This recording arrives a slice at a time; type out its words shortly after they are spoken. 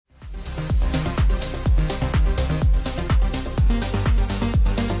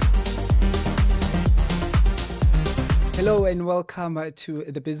Hello and welcome to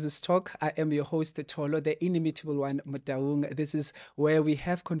the Business Talk. I am your host, Tolo, the inimitable one, Mutaung. This is where we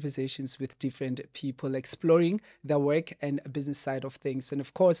have conversations with different people exploring the work and business side of things. And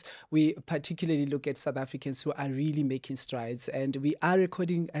of course, we particularly look at South Africans who are really making strides. And we are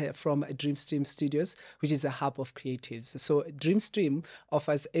recording from Dreamstream Studios, which is a hub of creatives. So Dreamstream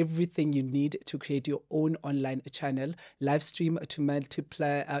offers everything you need to create your own online channel, live stream to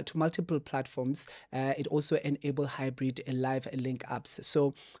multiple platforms. It also enables hybrid live link apps.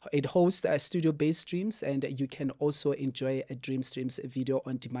 So it hosts studio-based streams, and you can also enjoy a Dreamstream's video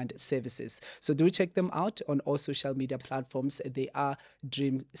on demand services. So do check them out on all social media platforms. They are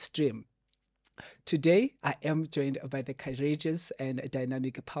Dreamstream. Today, I am joined by the courageous and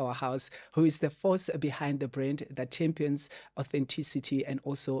dynamic powerhouse who is the force behind the brand that champions authenticity and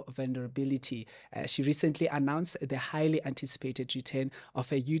also vulnerability. She recently announced the highly anticipated return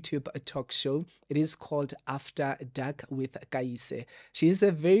of a YouTube talk show. It is called After Dark with Kayise. She is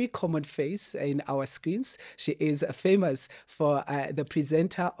a very common face in our screens. She is famous for the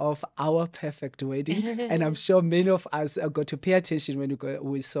presenter of Our Perfect Wedding, and I'm sure many of us got to pay attention when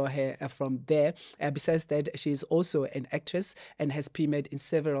we saw her from there. Besides that, she is also an actress and has premiered in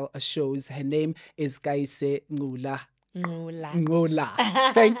several shows. Her name is Kayise Ngqula.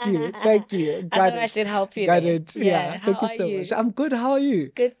 Ngqula. Thank you. Thank you. I thought I should help you. Got there. it. Yeah. Thank you so much. I'm good. How are you?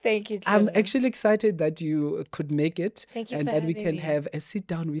 Good, thank you. I'm actually excited that you could make it. Thank you and for that we having can me. have a sit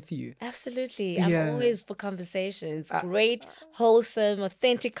down with you. Absolutely. Yeah. I'm always for conversations. Great, wholesome,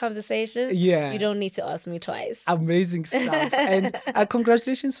 authentic conversations. Yeah. You don't need to ask me twice. Amazing stuff. And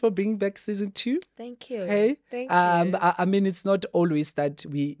congratulations for bringing back season 2. Thank you. Hey, Thank you. I mean, it's not always that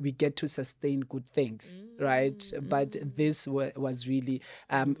we get to sustain good things, right? But this was really,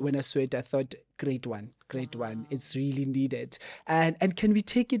 when I saw it, I thought, great one. It's really needed. And can we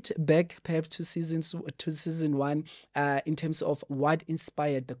take it back perhaps to season 1 in terms of what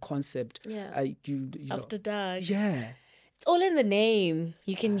inspired the concept? Yeah. You know. After Dark. Yeah. It's all in the name.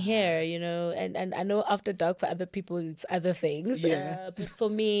 You can hear, and I know After Dark for other people, it's other things. Yeah. But for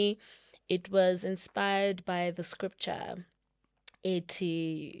me, it was inspired by the scripture.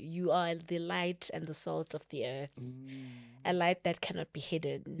 You are the light and the salt of the earth. A light that cannot be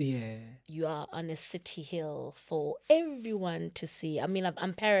hidden. Yeah. You are on a city hill for everyone to see. I mean,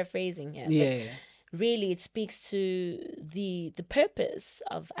 I'm paraphrasing here. Yeah. But really, it speaks to the purpose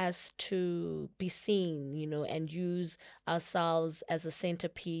of us to be seen, and use ourselves as a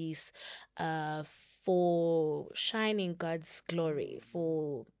centerpiece for shining God's glory,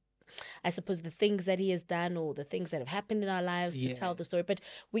 for, I suppose, the things that he has done or the things that have happened in our lives to tell the story. But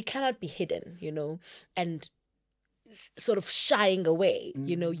we cannot be hidden, and sort of shying away.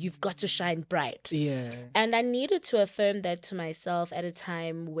 You've got to shine bright. Yeah. And I needed to affirm that to myself at a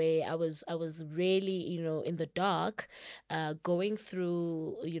time where I was really, in the dark, going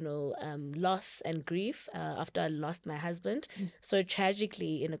through, loss and grief after I lost my husband. So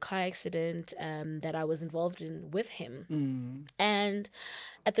tragically in a car accident that I was involved in with him. And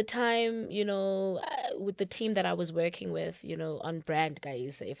at the time, with the team that I was working with, on brand,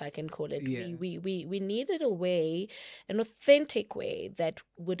 guys, if I can call it, we needed a way, an authentic way that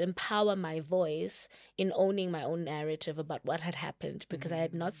would empower my voice in owning my own narrative about what had happened, because I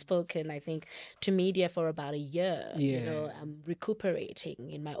had not spoken, I think, to media for about a year. I'm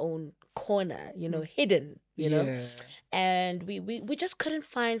recuperating in my own corner, hidden, and we just couldn't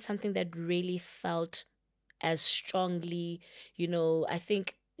find something that really felt as strongly, I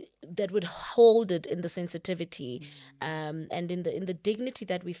think, that would hold it in the sensitivity and in the dignity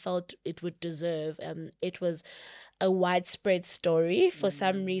that we felt it would deserve. It was a widespread story. For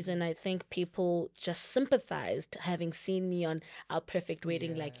some reason, I think people just sympathized, having seen me on Our Perfect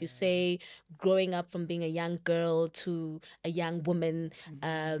Wedding, like you say, growing up from being a young girl to a young woman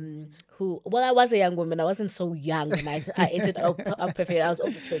who, well, I was a young woman. I wasn't so young when I entered Our Perfect. I was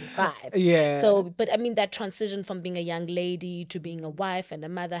over 25. Yeah. So, but I mean, that transition from being a young lady to being a wife and a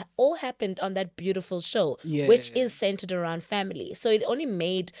mother all happened on that beautiful show, which is centered around family. So it only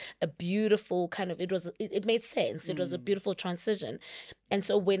made a beautiful kind of, it made sense. It was a beautiful transition. And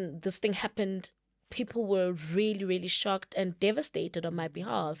so when this thing happened, people were really, really shocked and devastated on my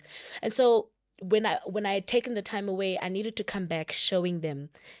behalf. And so when I had taken the time away, I needed to come back showing them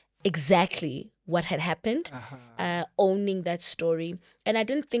exactly what had happened, owning that story. And I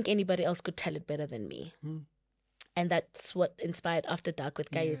didn't think anybody else could tell it better than me. And that's what inspired After Dark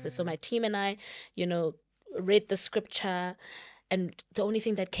with Kayise. So my team and I, read the scripture, and the only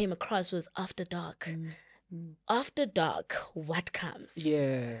thing that came across was After Dark. after dark, what comes?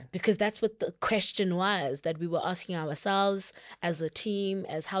 Yeah. Because that's what the question was that we were asking ourselves as a team,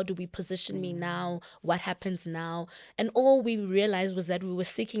 as how do we position me now? What happens now? And all we realized was that we were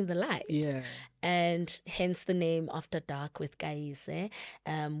seeking the light. Yeah. And hence the name After Dark with Kayise,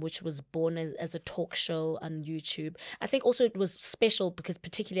 which was born as a talk show on YouTube. I think also it was special because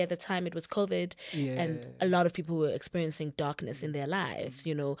particularly at the time it was COVID, and a lot of people were experiencing darkness in their lives.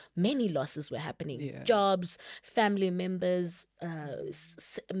 You know, many losses were happening, jobs, family members,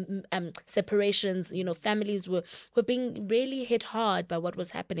 separations. You know, families were being really hit hard by what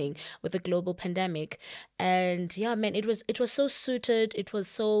was happening with the global pandemic. And yeah, man, it was so suited, it was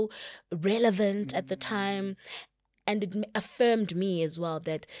so relevant at the time, and it affirmed me as well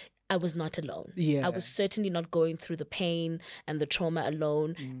that I was not alone. Yeah. I was certainly not going through the pain and the trauma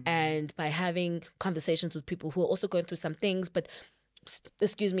alone. And by having conversations with people who are also going through some things, but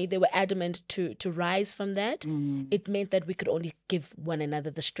excuse me, they were adamant to rise from that. It meant that we could only give one another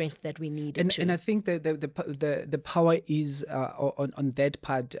the strength that we needed. And I think that the power is on that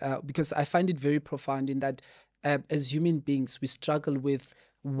part, because I find it very profound in that as human beings we struggle with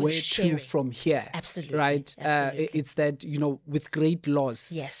where to from here. Absolutely. Right? It's that, you know, with great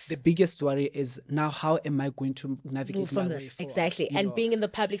loss, yes, the biggest worry is now how am I going to navigate from my this? way forward? Exactly. And know, being in the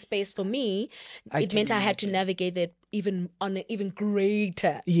public space for me, it meant I had to navigate that even on an even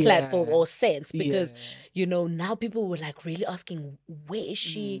greater platform or sense, because you know, now people were like really asking, where is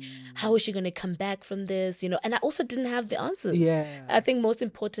she? How is she going to come back from this? You know, and I also didn't have the answers. I think most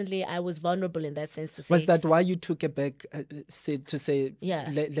importantly, I was vulnerable in that sense to say. Was that why you took it back to say,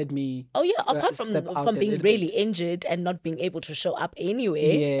 let me apart from being really injured and not being able to show up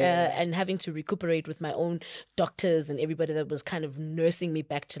anyway, and having to recuperate with my own doctors and everybody that was kind of nursing me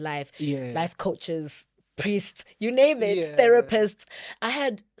back to life, life coaches, priests, you name it, therapists.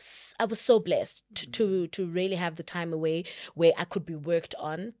 I was so blessed to really have the time away where I could be worked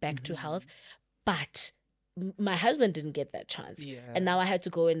on back to health. But my husband didn't get that chance. And now I had to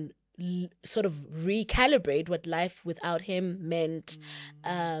go and sort of recalibrate what life without him meant.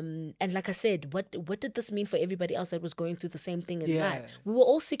 And like I said, what did this mean for everybody else that was going through the same thing in life? We were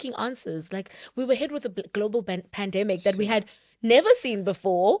all seeking answers. Like, we were hit with a global pandemic that we had never seen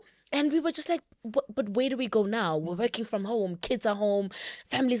before. And we were just like, but where do we go now? We're working from home. Kids are home.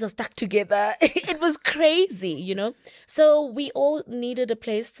 Families are stuck together. It was crazy, you know? So we all needed a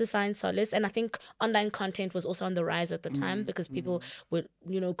place to find solace. And I think online content was also on the rise at the time because people were,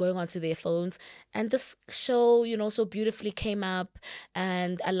 you know, going onto their phones. And this show, you know, so beautifully came up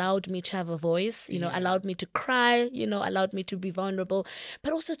and allowed me to have a voice, you know, allowed me to cry, you know, allowed me to be vulnerable,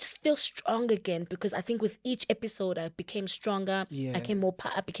 but also just feel strong again, because I think with each episode I became stronger.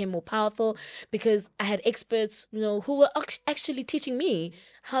 I became more powerful because I had experts, you know, who were actually teaching me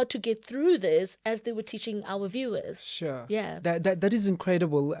how to get through this as they were teaching our viewers. Sure. Yeah. That is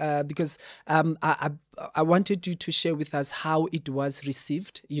incredible, because I wanted you to share with us how it was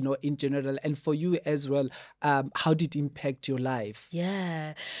received, you know, in general, and for you as well, how did it impact your life?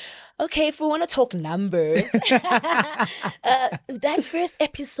 Yeah. Okay, if we want to talk numbers, that first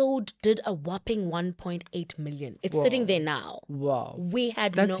episode did a whopping 1.8 million. It's sitting there now. Wow. We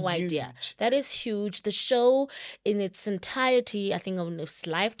had no idea. That is huge. The show in its entirety, I think on its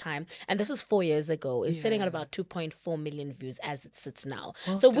lifetime, and this is 4 years ago, is sitting at about 2.4 million views as it sits now.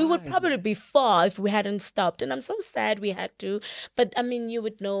 So we would probably be far if we hadn't stopped. And I'm so sad we had to. But I mean, you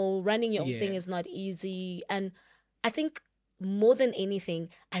would know, running your own thing is not easy. And I think more than anything,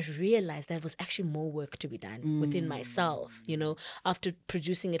 I realized there was actually more work to be done within myself, you know, after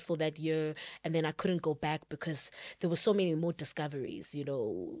producing it for that year. And then I couldn't go back because there were so many more discoveries. You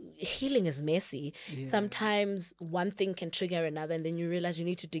know, healing is messy. Sometimes one thing can trigger another, and then you realize you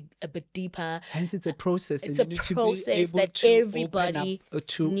need to dig a bit deeper. Hence, it's a process. It's a process that everybody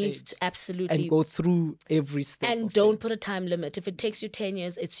needs to absolutely and go through every step. And don't put a time limit. If it takes you 10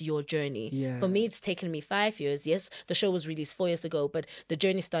 years, it's your journey. For me, it's taken me 5 years. Yes, the show was released 4 years ago, but the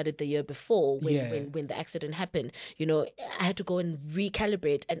journey started the year before when the accident happened. You know, I had to go and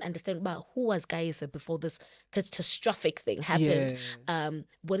recalibrate and understand about who was Kayise before this catastrophic thing happened.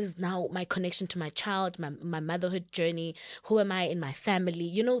 What is now my connection to my child, my motherhood journey? Who am I in my family?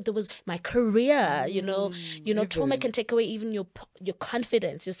 You know, there was my career. You know, trauma can take away even your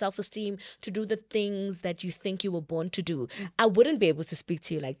confidence, your self-esteem to do the things that you think you were born to do. I wouldn't be able to speak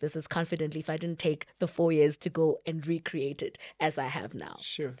to you like this as confidently if I didn't take the 4 years to go and recreate it as I have now.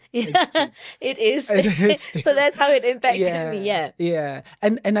 Sure. It is. So that's how it impacted me. Yeah.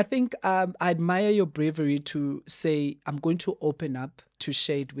 And I think I admire your bravery to say, I'm going to open up to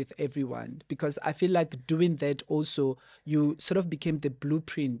share it with everyone? Because I feel like doing that also, you sort of became the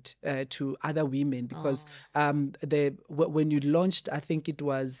blueprint to other women. Because when you launched, I think it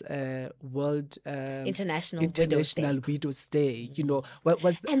was World International International Widows Day. You know, what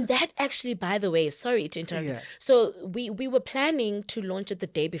was and that actually, by the way, sorry to interrupt. Yeah. So we were planning to launch it the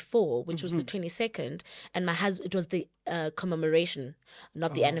day before, which was the 22nd, and it was the commemoration,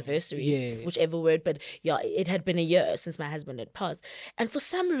 not the anniversary, yeah. whichever word, but yeah, it had been a year since my husband had passed. And for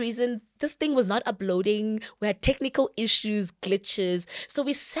some reason, this thing was not uploading. We had technical issues, glitches. So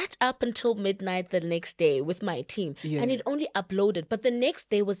we sat up until midnight the next day with my team, and it only uploaded. But the next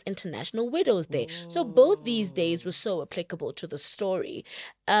day was International Widows Day. So both these days were so applicable to the story.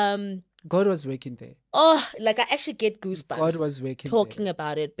 God was working there. Oh, like I actually get goosebumps God was working talking there.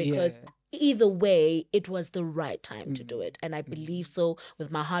 about it, because either way, it was the right time to do it. And I believe so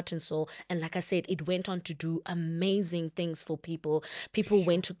with my heart and soul. And like I said, it went on to do amazing things for people. People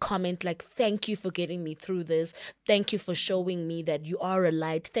went to comment like, thank you for getting me through this. Thank you for showing me that you are a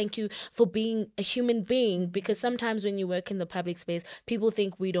light. Thank you for being a human being. Because sometimes when you work in the public space, people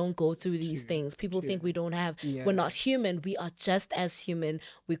think we don't go through these things. People think we don't have, we're not human. We are just as human.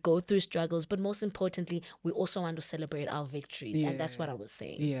 We go through struggles. But most importantly, we also want to celebrate our victories. And that's what I was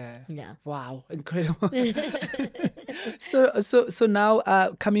saying. Yeah. Wow, incredible. So now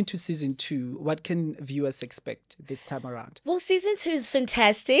coming to season 2, what can viewers expect this time around? Well, season 2 is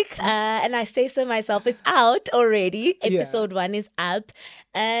fantastic. And I say so myself. It's out already. Episode 1 is up.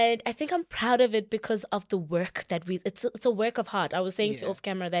 And I think I'm proud of it because of the work that it's a work of heart. I was saying to off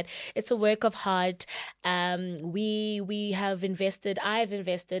camera that it's a work of heart. We have invested, I've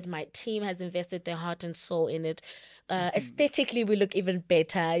invested, my team has invested their heart and soul in it. Aesthetically, we look even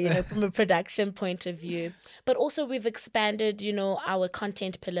better, from a production point of view. But also we've expanded, our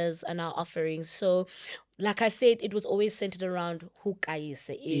content pillars and our offerings. So like I said, it was always centered around who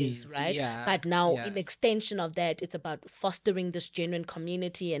Kayise is, right? Yeah, but now, in extension of that, it's about fostering this genuine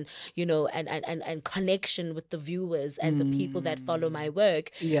community and, and connection with the viewers and the people that follow my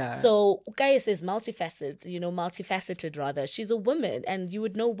work. Yeah. So Kayise is multifaceted rather. She's a woman, and you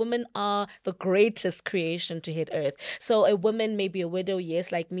would know women are the greatest creation to hit earth. So a woman may be a widow,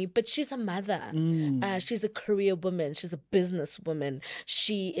 yes, like me, but she's a mother. She's a career woman. She's a businesswoman.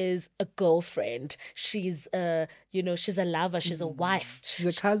 She is a girlfriend. She's she's a lover, she's a wife,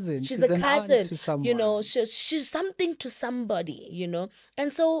 she's a cousin, she's a cousin, aunt to someone. She's something to somebody,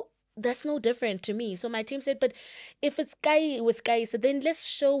 and so that's no different to me. So my team said, but if it's with Kayise, then let's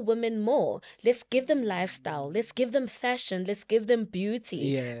show women more. Let's give them lifestyle. Let's give them fashion. Let's give them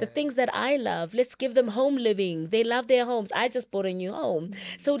beauty. The things that I love. Let's give them home living. They love their homes. I just bought a new home.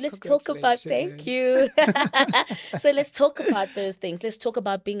 So let's talk about, thank you. So let's talk about those things. Let's talk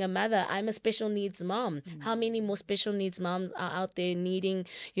about being a mother. I'm a special needs mom. How many more special needs moms are out there needing,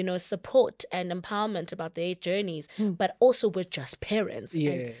 support and empowerment about their journeys? But also we're just parents.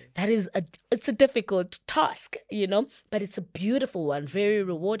 And that is it's a difficult task, but it's a beautiful one, very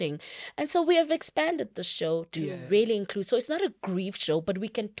rewarding. And so we have expanded the show to really include, so it's not a grief show, but we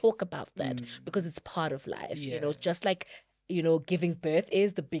can talk about that because it's part of life, just like giving birth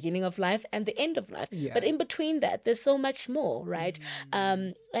is the beginning of life and the end of life. But in between that, there's so much more, right?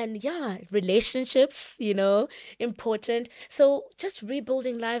 And relationships, important. So just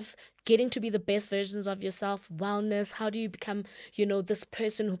rebuilding life, getting to be the best versions of yourself, wellness. How do you become, this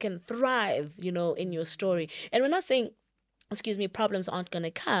person who can thrive, in your story? And we're not saying, problems aren't going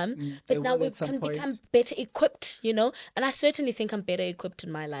to come, but now we can become better equipped, And I certainly think I'm better equipped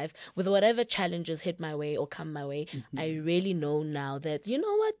in my life with whatever challenges hit my way or come my way. I really know now that, you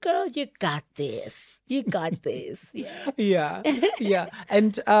know what, girl, you got this. You got this. Yeah.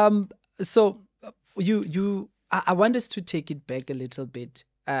 And so I want us to take it back a little bit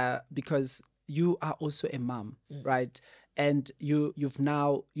because you are also a mom, right? And you've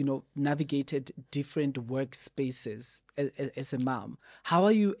now, navigated different workspaces as a mom. How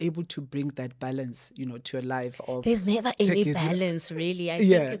are you able to bring that balance, to a life of... There's never any balance, really. I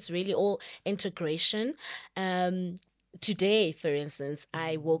think it's really all integration. Today, for instance,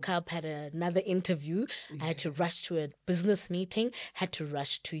 I woke up, had another interview. I had to rush to a business meeting, had to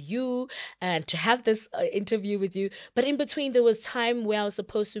rush to you and to have this interview with you. But in between, there was time where I was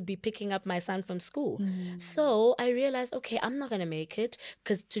supposed to be picking up my son from school. So I realized, okay, I'm not going to make it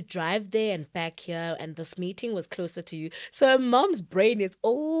because to drive there and back here, and this meeting was closer to you. So a mom's brain is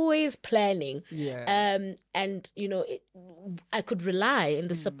always planning. And, I could rely on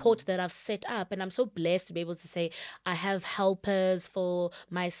the support that I've set up. And I'm so blessed to be able to say, I have helpers for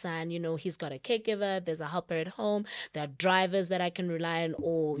my son. You know, he's got a caregiver, there's a helper at home, there are drivers that I can rely on,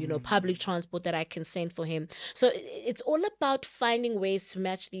 or, you know, public transport that I can send for him. So it's all about finding ways to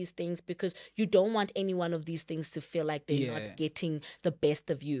match these things, because you don't want any one of these things to feel like they're not getting the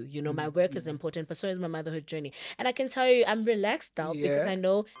best of you. You know, my work is important, but so is my motherhood journey. And I can tell you, I'm relaxed now because I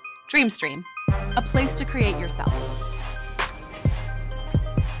know. DreamStream, a place to create yourself.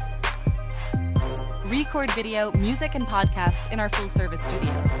 Record video, music, and podcasts in our full-service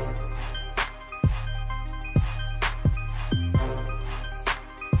studio.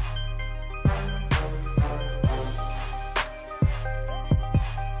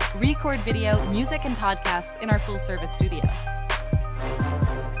 Record video, music, and podcasts in our full-service studio.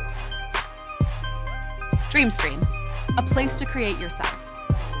 DreamStream, a place to create yourself.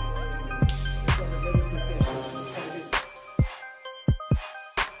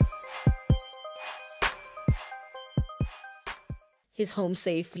 He's home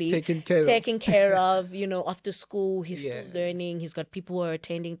safely, taken care of, you know, after school, he's still learning. He's got people who are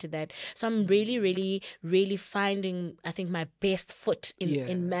attending to that. So I'm really, really, really finding, I think, my best foot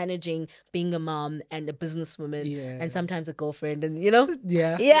in managing being a mom and a businesswoman and sometimes a girlfriend, and, you know? We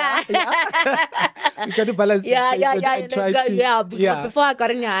got to balance Before I got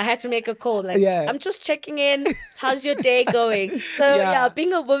in here, I had to make a call. Like, I'm just checking in. How's your day going? So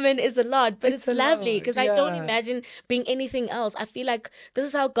being a woman is a lot, but it's lovely, because I don't imagine being anything else. I feel like this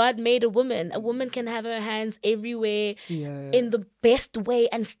is how God made a woman. A woman can have her hands everywhere in the best way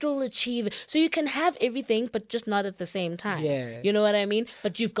and still achieve. So you can have everything, but just not at the same time. You know what I mean?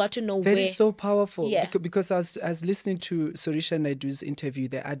 But you've got to know where. That is so powerful. Because I was listening to Sorisha Naidu's interview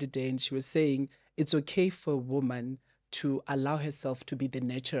the other day, and she was saying it's okay for a woman to allow herself to be the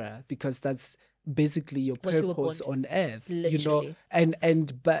nurturer, because that's basically your purpose on earth. Literally. You know,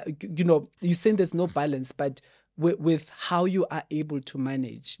 but you know, you're saying there's no balance, but with how you are able to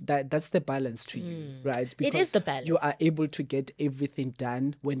manage that's the balance to you, right? Because it is the balance. You are able to get everything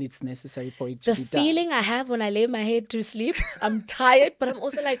done when it's necessary for it to be done. The feeling I have when I lay my head to sleep, I'm tired, but I'm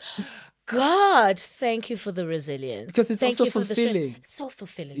also like, God, thank you for the resilience. Because it's also fulfilling. It's so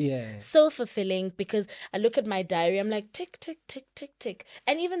fulfilling. So fulfilling, because I look at my diary, I'm like, tick, tick, tick, tick, tick.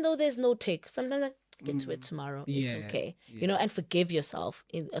 And even though there's no tick, sometimes I get to it tomorrow. It's okay. You know, and forgive yourself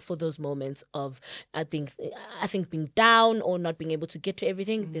for those moments of being down or not being able to get to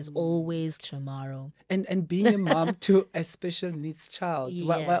everything. There's always tomorrow. And being a mom to a special needs child,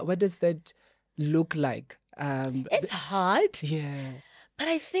 what does that look like? It's hard. But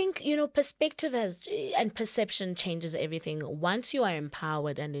I think, you know, perspective and perception changes everything once you are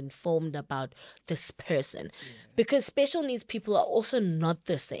empowered and informed about this person. Because special needs people are also not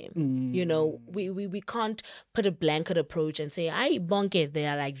the same. You know, we can't put a blanket approach and say, I bonke, they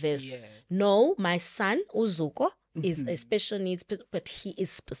are like this. No, my son, Uzuko, is a special needs, but he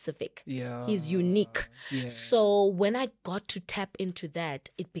is specific. He's unique. So when I got to tap into that,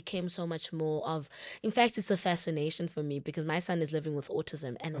 it became so much more of, in fact, it's a fascination for me, because my son is living with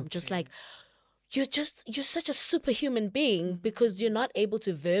autism, and I'm just like, you're such a superhuman being, because you're not able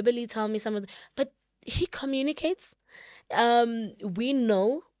to verbally tell me some of the, but he communicates. We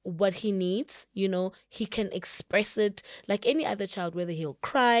know what he needs, you know, he can express it like any other child, whether he'll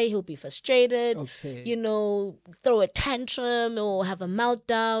cry, he'll be frustrated, you know, throw a tantrum or have a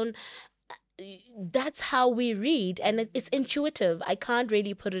meltdown. That's how we read, and it's intuitive. I can't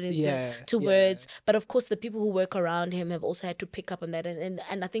really put it into words, but of course the people who work around him have also had to pick up on that, and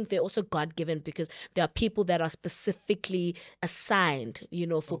I think they're also God-given, because there are people that are specifically assigned, you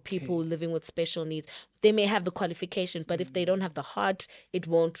know, for people living with special needs. They may have the qualification, but if they don't have the heart, it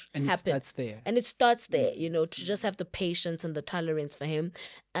won't happen. It starts there, you know, to just have the patience and the tolerance for him.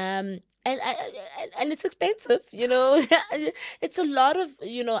 And it's expensive, you know. It's a lot of,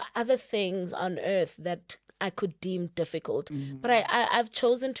 you know, other things on earth that I could deem difficult. But I've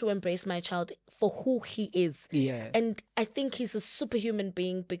chosen to embrace my child for who he is. And I think he's a superhuman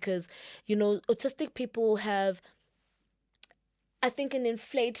being, because, you know, autistic people have, I think, an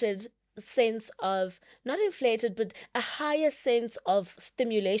inflated sense of, not inflated, but a higher sense of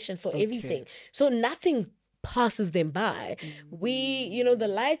stimulation for everything. So nothing passes them by. We, you know, the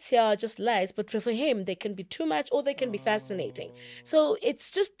lights here are just lights, but for him, they can be too much or they can be fascinating. So it's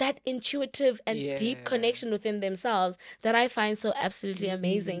just that intuitive and deep connection within themselves that I find so absolutely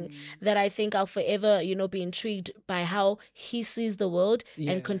amazing, that I think I'll forever, you know, be intrigued by how he sees the world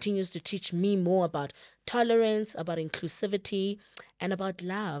and continues to teach me more about tolerance, about inclusivity, and about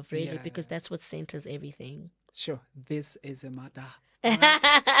love, really, because that's what centers everything. Sure. This is a mother.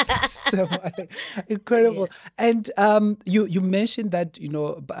 Right? So incredible. And you mentioned that, you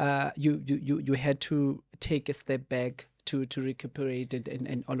know, you had to take a step back to recuperate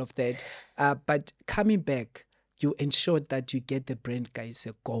and all of that. But coming back, you ensured that you get the brand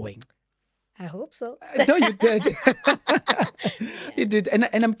Kayise going. I hope so. No, you did. You did. And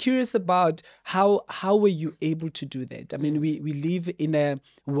I'm curious about how were you able to do that? I mean, we live in a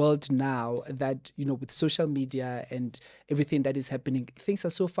world now that, with social media and everything that is happening, things are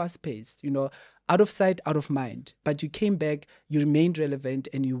so fast paced, out of sight, out of mind. But you came back, you remained relevant,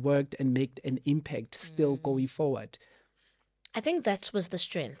 and you worked and made an impact still going forward. I think that was the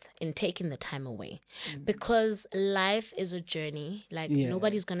strength in taking the time away, because life is a journey. Like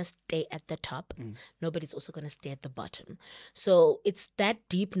nobody's going to stay at the top. Nobody's also going to stay at the bottom. So it's that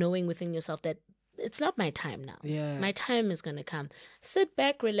deep knowing within yourself that it's not my time now. Yeah. My time is going to come. Sit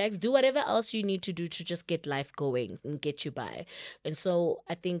back, relax, do whatever else you need to do to just get life going and get you by. And so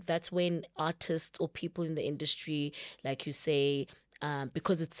I think that's when artists or people in the industry, like you say,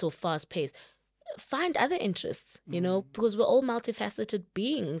 because it's so fast paced, find other interests, because we're all multifaceted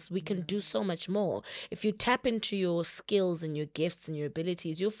beings. We can do so much more. If you tap into your skills and your gifts and your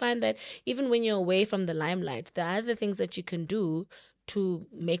abilities, you'll find that even when you're away from the limelight, there are other things that you can do to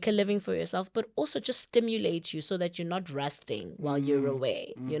make a living for yourself, but also just stimulate you so that you're not rusting while you're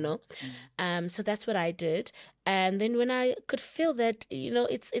away, So that's what I did. And then when I could feel that,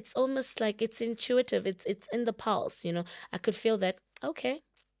 it's almost like it's intuitive. It's in the pulse, I could feel that, okay,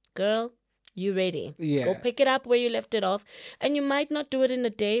 girl, you ready? Yeah. Go pick it up where you left it off. And you might not do it in a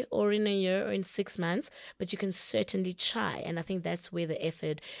day or in a year or in 6 months, but you can certainly try. And I think that's where the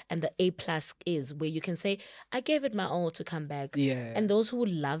effort and the A+ is, where you can say, I gave it my all to come back. Yeah. And those who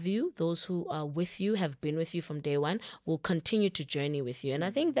love you, those who are with you, have been with you from day one, will continue to journey with you. And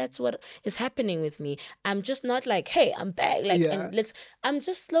I think that's what is happening with me. I'm just not like, hey, I'm back. I'm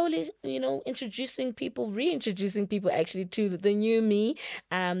just slowly, reintroducing people actually to the new me,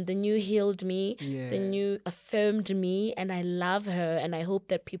 the new healed me, the new affirmed me, and I love her. And I hope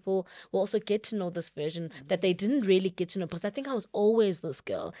that people will also get to know this version that they didn't really get to know, because I think I was always this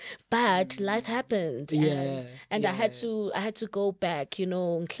girl, but life happened, and I had to go back,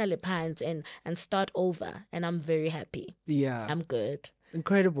 ngihlale phansi and start over, and I'm very happy. I'm good.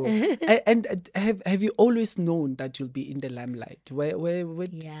 Incredible. And have you always known that you'll be in the limelight? Where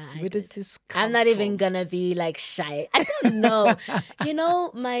does this come I'm not from? even gonna be like shy. I don't know.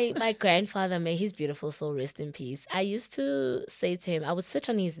 My grandfather, may his beautiful soul rest in peace. I used to say to him, I would sit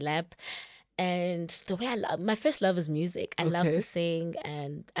on his lap, and the way my first love is music. I love to sing,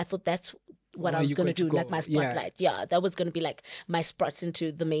 and I thought that's what I was going to do, like my spotlight. Yeah, that was going to be like my spot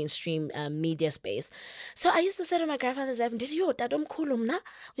into the mainstream media space. So I used to sit on my grandfather's lap and did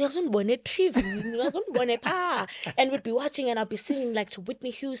and would be watching, and I'd be singing like to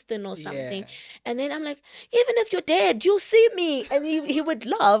Whitney Houston or something. And then I'm like, even if you're dead, you'll see me. And he would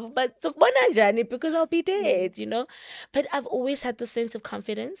laugh, but because I'll be dead, But I've always had the sense of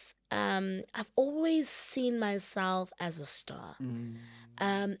confidence. I've always seen myself as a star.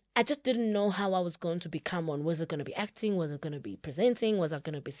 I just didn't know how I was going to become one. Was it going to be acting? Was it going to be presenting? Was I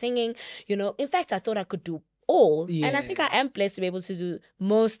going to be singing? In fact, I thought I could do all. And I think I am blessed to be able to do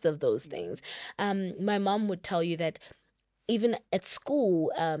most of those things. My mom would tell you that even at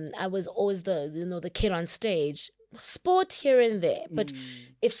school, I was always the kid on stage. Sport here and there, but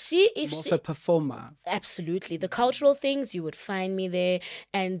if she a performer, absolutely, the cultural things, you would find me there,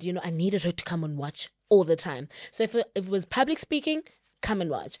 and I needed her to come and watch all the time. So if it was public speaking, come and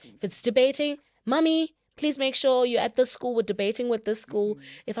watch. If it's debating, mommy, please make sure you're at this school, we're debating with this school.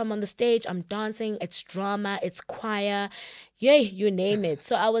 If I'm on the stage, I'm dancing, it's drama, it's choir, you name it.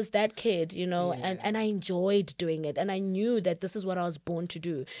 So I was that kid, and I enjoyed doing it. And I knew that this is what I was born to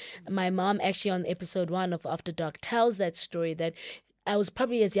do. My mom actually on episode 1 of After Dark tells that story, that I was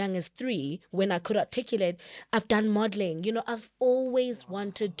probably as young as 3 when I could articulate, I've done modeling. I've always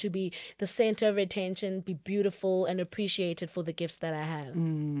wanted to be the center of attention, be beautiful and appreciated for the gifts that I have.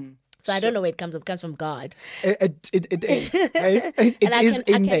 So I don't know where it comes from. It comes from God. It is. Right?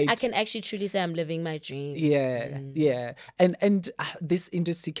 I can actually truly say I'm living my dream. Yeah. And this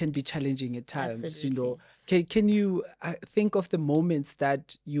industry can be challenging at times. Absolutely. Can you think of the moments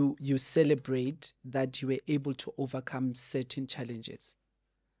that you celebrate that you were able to overcome certain challenges?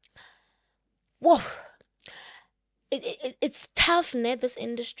 Whoa, it's tough, this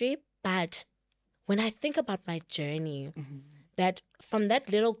industry. But when I think about my journey. That from that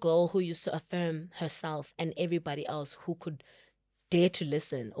little girl who used to affirm herself and everybody else who could dare to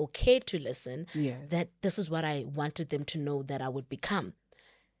listen or care to listen, that this is what I wanted them to know that I would become.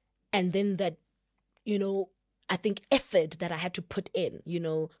 And then that, I think, effort that I had to put in, you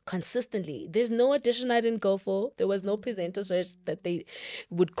know, consistently. There's no audition I didn't go for. There was no presenter search that they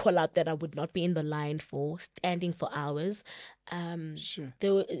would call out that I would not be in the line for, standing for hours. Sure.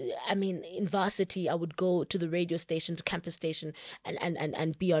 There were, I mean, in varsity, I would go to the radio station, to campus station,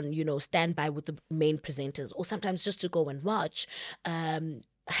 and be on, you know, standby with the main presenters, or sometimes just to go and watch.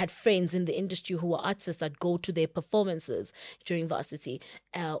 Had friends in the industry who were artists that go to their performances during varsity,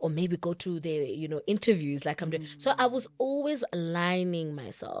 or maybe go to their, you know, interviews like I'm doing. So I was always aligning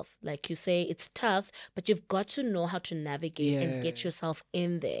myself. Like you say, it's tough, but you've got to know how to navigate and get yourself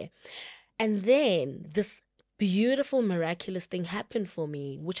in there. And then this beautiful, miraculous thing happened for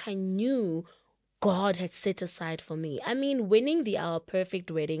me, which I knew God had set aside for me. I mean, winning the Our Perfect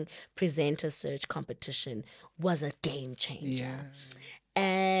Wedding presenter search competition was a game changer. Yeah.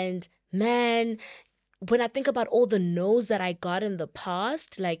 And man, when I think about all the no's that I got in the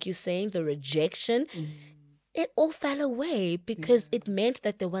past, like you're saying, the rejection, it all fell away because it meant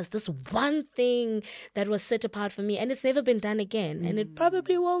that there was this one thing that was set apart for me, and it's never been done again, and it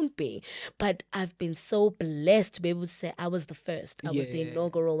probably won't be. But I've been so blessed to be able to say I was the first. I was the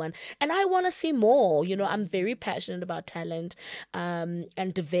inaugural one, and I want to see more. You know, I'm very passionate about talent,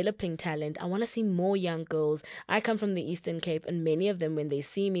 and developing talent. I want to see more young girls. I come from the Eastern Cape, and many of them, when they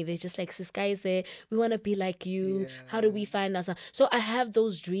see me, they're just like, "Sis Kayise, we want to be like you. How do we find ourselves?" So I have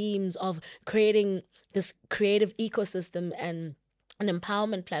those dreams of creating this creative ecosystem and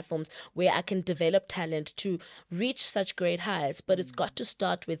empowerment platforms where I can develop talent to reach such great heights. But it's got to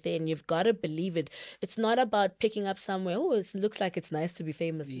start within. You've got to believe it. It's not about picking up somewhere, oh, it looks like it's nice to be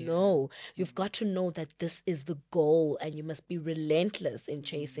famous. No, you've got to know that this is the goal, and you must be relentless in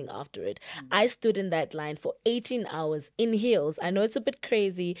chasing after it. I stood in that line for 18 hours in heels. I know it's a bit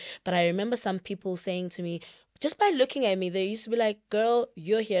crazy, but I remember some people saying to me, just by looking at me, they used to be like, "Girl,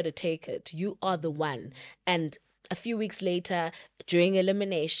 you're here to take it. You are the one." And a few weeks later, during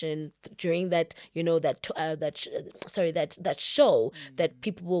elimination, during that, you know, that show that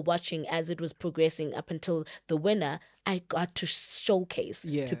people were watching as it was progressing up until the winner, I got to showcase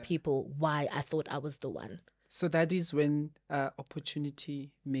to people why I thought I was the one. So that is when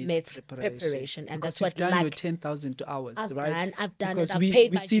opportunity meets preparation. And because that's you've what done your 10,000 hours, right? I've done because it. I've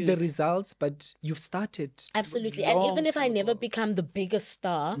paid we my see the dues. results, but you've started. Absolutely. And even if I never become the biggest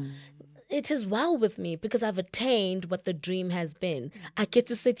star, it is well with me because I've attained what the dream has been. I get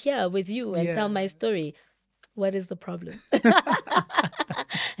to sit here with you and tell my story. What is the problem?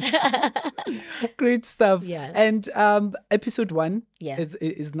 Great stuff. Yeah. And episode 1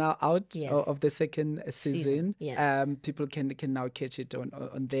 is now out of the second season. Yeah. People can now catch it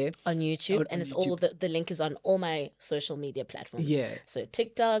on there. On YouTube. And it's all the link is on all my social media platforms. Yeah. So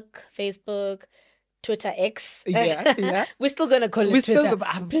TikTok, Facebook, Twitter X. Yeah. We're still going to call it Twitter.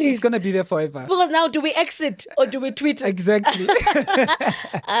 It's going to be there forever. Because now do we exit or do we tweet it? Exactly.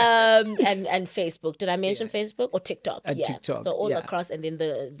 And Facebook. Did I mention Facebook or TikTok? TikTok. So all across, and then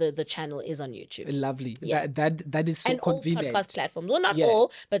the channel is on YouTube. Lovely. Yeah. That is so and convenient. all podcast platforms. Well, not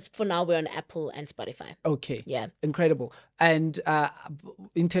all, but for now we're on Apple and Spotify. Okay. Yeah. Incredible. And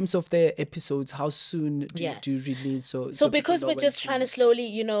in terms of the episodes, how soon do you release? So because we're just trying to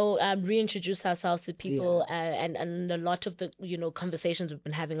slowly, reintroduce ourselves to people, and a lot of the conversations we've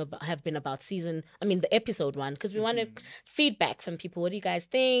been having have been about the episode 1, because we wanted feedback from people. What do you guys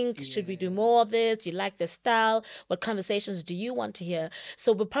think? Should we do more of this? Do you like this style? What conversations do you want to hear?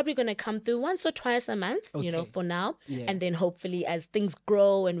 So we're probably going to come through once or twice a month, for now, and then hopefully as things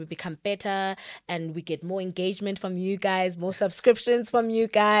grow and we become better and we get more engagement from you guys, more subscriptions from you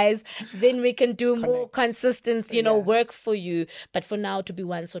guys, then we can do more consistent work for you. But for now, to be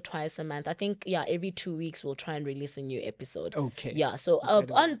once or twice a month, I think every 2 weeks we'll try and release a new episode. Okay. Yeah. So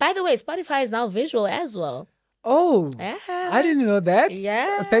by the way, Spotify is now visual as well. Oh, I didn't know that.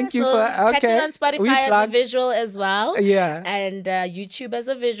 Yeah. Thank you catch it on Spotify as a visual as well. Yeah. And YouTube as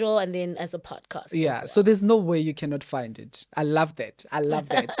a visual, and then as a podcast. Yeah. Well. So there's no way you cannot find it. I love that.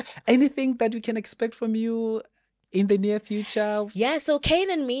 Anything that we can expect from you in the near future? Yeah, so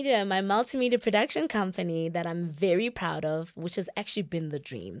Canaan Media, my multimedia production company that I'm very proud of, which has actually been the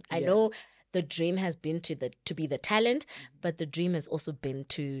dream. I know the dream has been to be the talent, but the dream has also been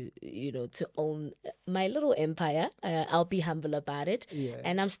to own my little empire. I'll be humble about it. Yeah.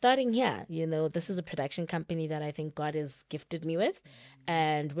 And I'm starting here. This is a production company that I think God has gifted me with.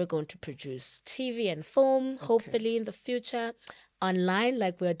 And we're going to produce TV and film, hopefully in the future. Online,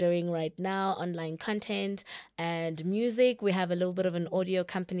 like we're doing right now, online content and music. We have a little bit of an audio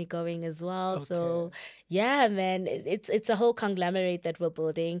company going as well. Okay. So yeah, man, it's a whole conglomerate that we're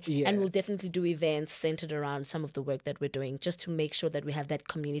building, and we'll definitely do events centered around some of the work that we're doing, just to make sure that we have that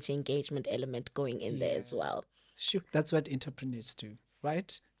community engagement element going in there as well. Sure, that's what entrepreneurs do,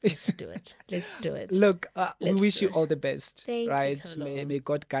 right? Let's do it. Let's do it. Look, we Let's wish do you it. all the best, Thank you, right? Kalo. May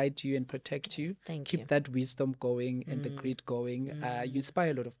God guide you and protect you. Thank Keep you. that wisdom going and the grit going. You inspire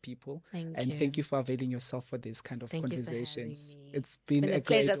a lot of people. Thank and you. thank you for availing yourself for this kind of Thank you for having conversations. me. It's been a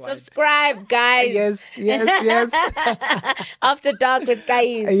pleasure. great one. Subscribe, guys. Yes. After Dark with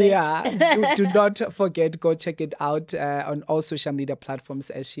Kayise. Yeah, do not forget, go check it out on all social media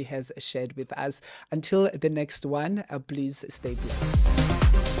platforms as she has shared with us. Until the next one, please stay blessed.